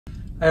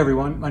Hi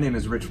everyone, my name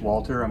is Rich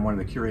Walter. I'm one of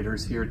the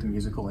curators here at the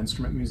Musical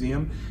Instrument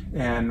Museum,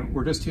 and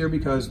we're just here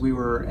because we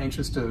were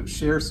anxious to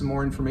share some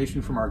more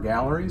information from our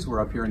galleries.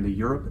 We're up here in the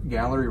Europe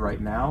Gallery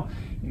right now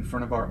in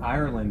front of our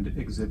Ireland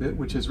exhibit,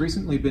 which has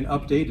recently been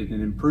updated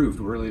and improved.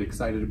 We're really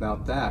excited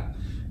about that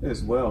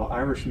as well.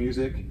 Irish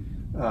music,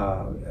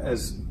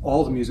 as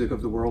all the music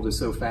of the world, is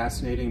so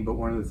fascinating, but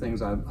one of the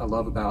things I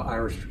love about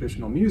Irish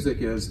traditional music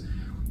is,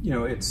 you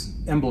know, it's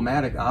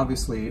emblematic,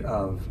 obviously,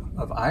 of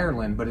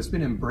Ireland, but it's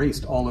been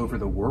embraced all over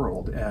the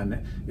world,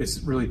 and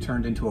it's really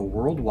turned into a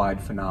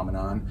worldwide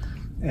phenomenon.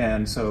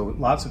 And so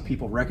lots of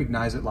people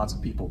recognize it, lots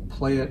of people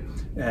play it,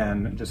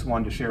 and just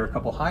wanted to share a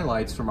couple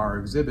highlights from our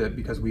exhibit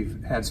because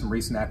we've had some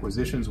recent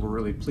acquisitions. We're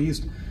really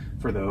pleased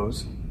for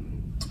those.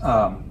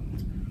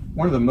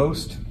 One of the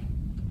most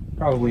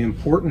probably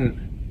important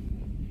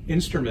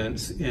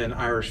instruments in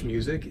Irish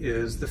music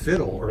is the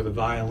fiddle or the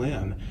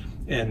violin.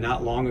 And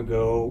not long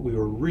ago, we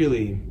were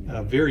really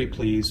very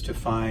pleased to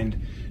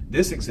find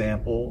this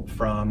example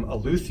from a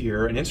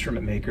luthier, an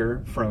instrument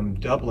maker from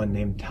Dublin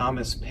named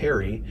Thomas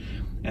Perry.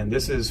 And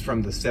this is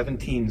from the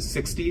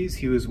 1760s.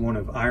 He was one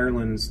of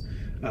Ireland's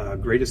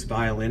greatest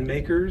violin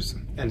makers.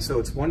 And so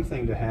it's one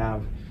thing to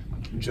have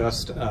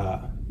just,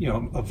 you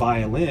know, a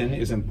violin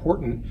is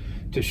important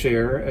to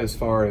share as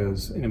far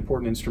as an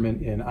important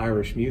instrument in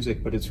Irish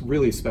music, but it's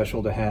really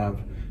special to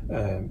have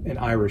an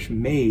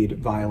Irish-made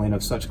violin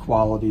of such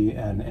quality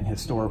and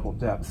historical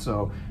depth.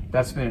 So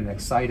that's been an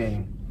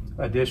exciting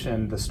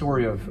addition. The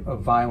story of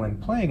violin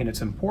playing and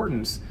its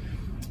importance,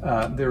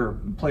 there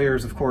are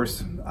players, of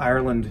course,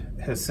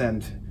 Ireland has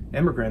sent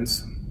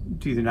immigrants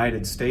to the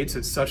United States.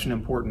 It's such an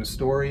important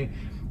story,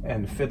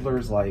 and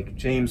fiddlers like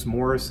James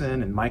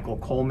Morrison and Michael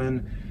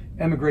Coleman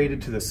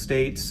emigrated to the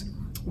States,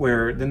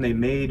 where then they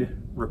made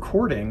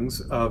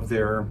recordings of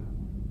their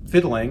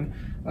fiddling,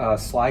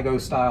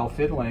 Sligo-style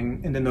fiddling,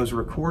 and then those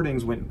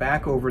recordings went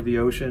back over the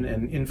ocean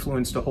and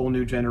influenced a whole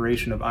new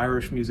generation of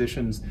Irish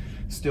musicians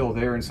still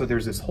there. And so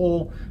there's this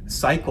whole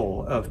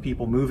cycle of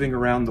people moving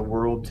around the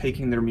world,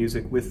 taking their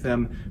music with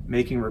them,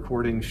 making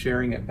recordings,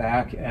 sharing it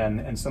back,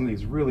 and some of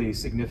these really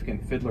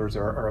significant fiddlers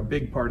are a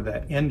big part of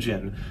that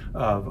engine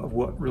of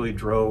what really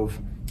drove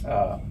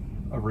a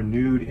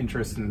renewed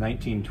interest in the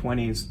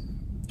 1920s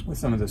with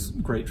some of this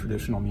great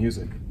traditional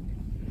music.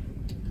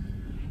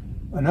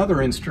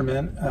 Another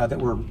instrument that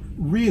we're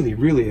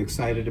really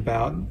excited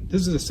about,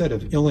 this is a set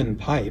of Uilleann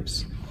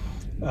pipes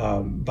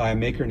by a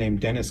maker named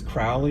Denis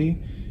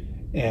Crowley.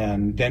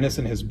 And Denis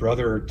and his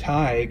brother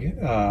Tig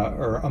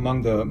are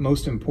among the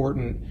most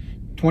important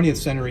 20th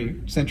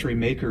century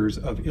makers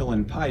of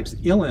Uilleann pipes.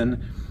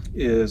 Uilleann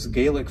is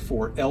Gaelic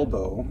for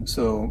elbow.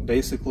 So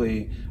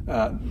basically,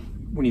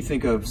 when you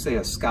think of, say,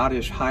 a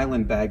Scottish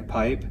Highland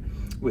bagpipe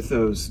with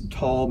those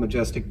tall,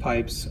 majestic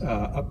pipes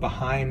up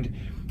behind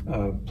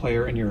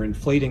player, and you're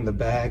inflating the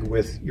bag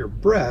with your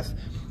breath,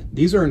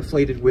 these are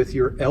inflated with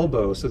your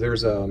elbow. So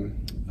there's a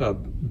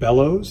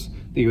bellows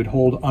that you would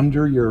hold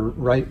under your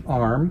right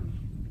arm,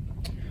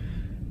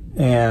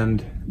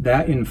 and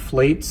that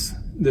inflates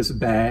this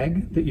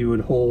bag that you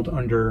would hold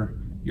under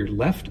your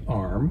left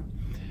arm.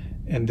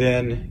 And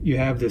then you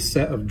have this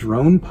set of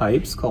drone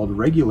pipes called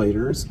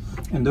regulators,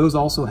 and those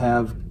also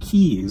have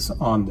keys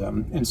on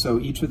them. And so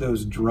each of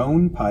those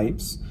drone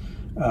pipes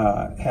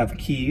have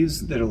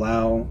keys that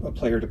allow a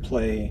player to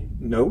play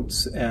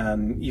notes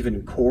and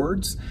even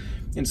chords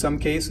in some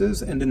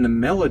cases. And then the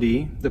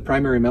melody, the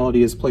primary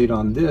melody, is played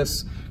on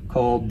this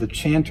called the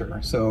chanter.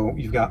 So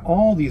you've got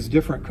all these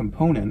different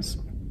components,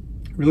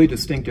 really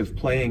distinctive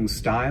playing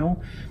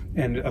style,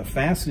 and a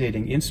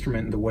fascinating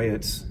instrument in the way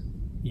it's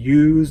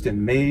used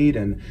and made.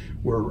 And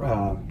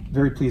we're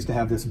very pleased to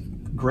have this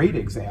great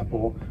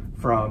example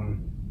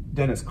from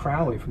Denis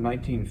Crowley from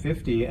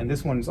 1950, and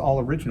this one's all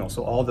original.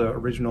 So all the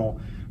original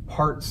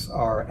parts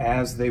are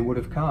as they would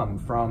have come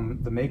from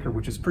the maker,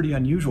 which is pretty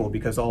unusual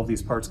because all of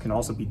these parts can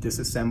also be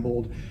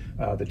disassembled.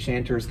 The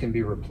chanters can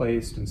be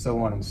replaced and so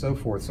on and so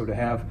forth. So to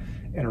have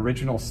an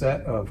original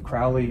set of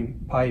Crowley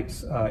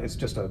pipes, it's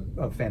just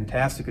a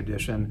fantastic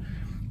addition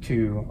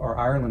to our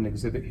Ireland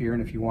exhibit here.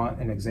 And if you want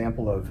an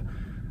example of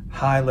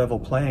high-level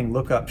playing,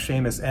 look up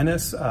Seamus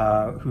Ennis,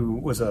 who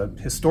was a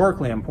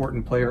historically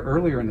important player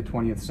earlier in the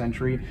 20th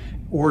century,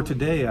 or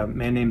today a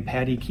man named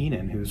Paddy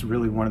Keenan, who's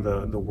really one of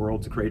the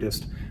world's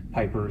greatest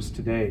pipers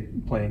today,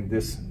 playing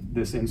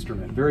this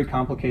instrument. Very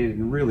complicated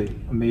and really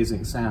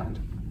amazing sound.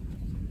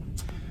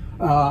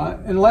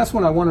 And the last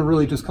one I want to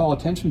really just call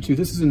attention to,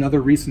 this is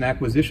another recent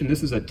acquisition.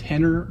 This is a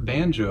tenor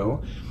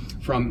banjo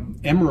from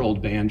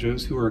Emerald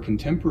Banjos, who are a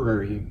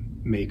contemporary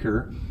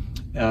maker.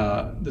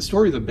 The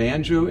story of the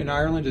banjo in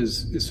Ireland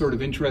is sort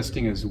of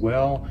interesting as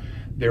well.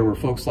 There were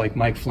folks like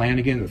Mike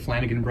Flanagan, the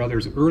Flanagan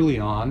brothers early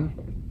on,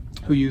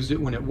 who used it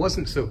when it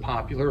wasn't so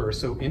popular or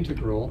so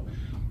integral.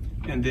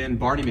 And then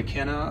Barney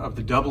McKenna of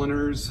the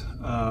Dubliners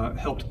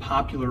helped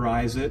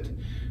popularize it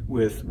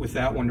with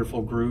that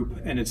wonderful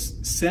group. And it's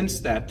since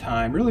that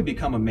time really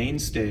become a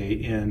mainstay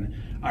in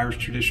Irish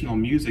traditional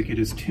music. It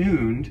is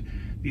tuned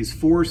These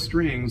 4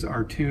 strings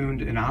are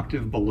tuned an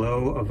octave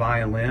below a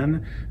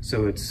violin,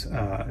 so it's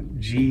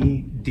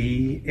G,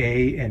 D,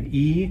 A, and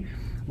E,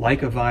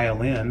 like a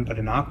violin, but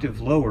an octave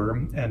lower,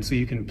 and so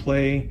you can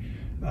play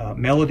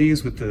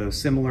melodies with the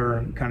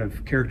similar kind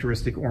of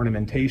characteristic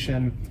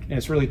ornamentation, and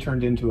it's really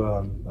turned into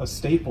a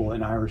staple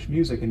in Irish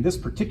music. And this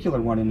particular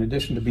one, in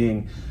addition to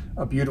being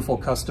a beautiful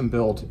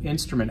custom-built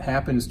instrument,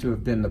 happens to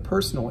have been the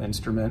personal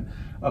instrument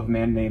of a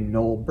man named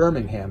Noel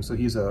Bermingham. So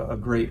he's a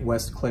great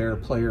West Clare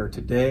player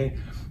today,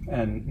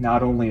 and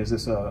not only is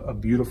this a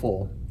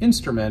beautiful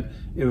instrument,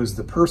 it was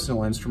the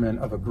personal instrument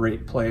of a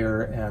great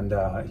player,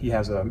 and he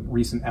has a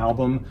recent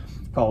album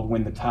called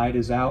When the Tide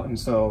Is Out, and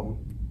so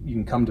you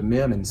can come to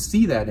MIM and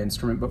see that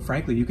instrument, but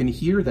frankly, you can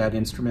hear that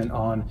instrument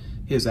on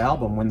his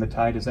album, When the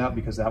Tide Is Out,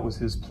 because that was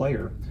his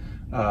player.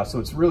 So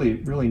it's really,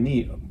 really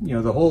neat. You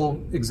know, the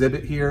whole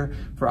exhibit here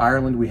for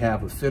Ireland, we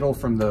have a fiddle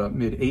from the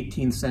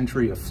mid-18th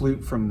century, a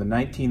flute from the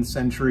 19th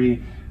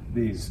century,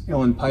 these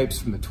uilleann pipes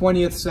from the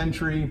 20th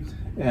century,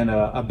 and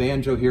a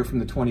banjo here from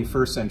the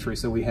 21st century.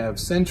 So we have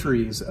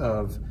centuries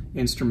of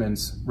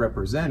instruments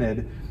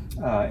represented,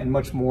 and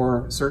much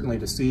more certainly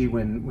to see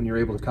when you're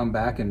able to come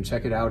back and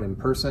check it out in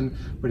person.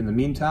 But in the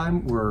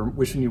meantime, we're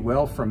wishing you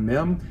well from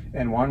MIM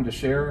and wanted to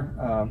share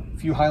a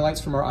few highlights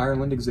from our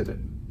Ireland exhibit.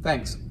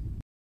 Thanks.